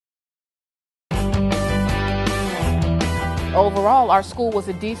Overall, our school was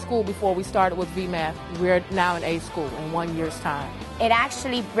a D school before we started with Vmath. We're now an A school in 1 year's time. It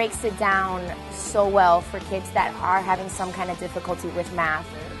actually breaks it down so well for kids that are having some kind of difficulty with math.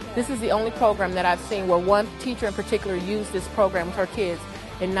 This is the only program that I've seen where one teacher in particular used this program with her kids,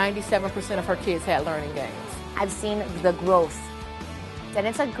 and 97% of her kids had learning gains. I've seen the growth. And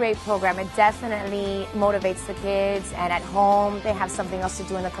it's a great program. It definitely motivates the kids, and at home they have something else to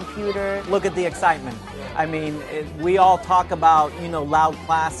do on the computer. Look at the excitement. I mean, we all talk about, loud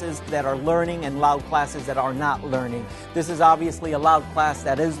classes that are learning and loud classes that are not learning. This is obviously a loud class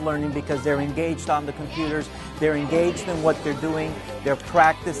that is learning because they're engaged on the computers, they're engaged in what they're doing, they're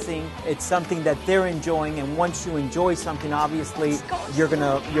practicing. It's something that they're enjoying, and once you enjoy something, obviously you're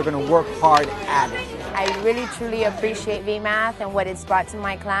gonna work hard at it. I really truly appreciate Vmath and what it's brought to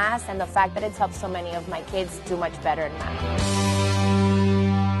my class, and the fact that it's helped so many of my kids do much better in math.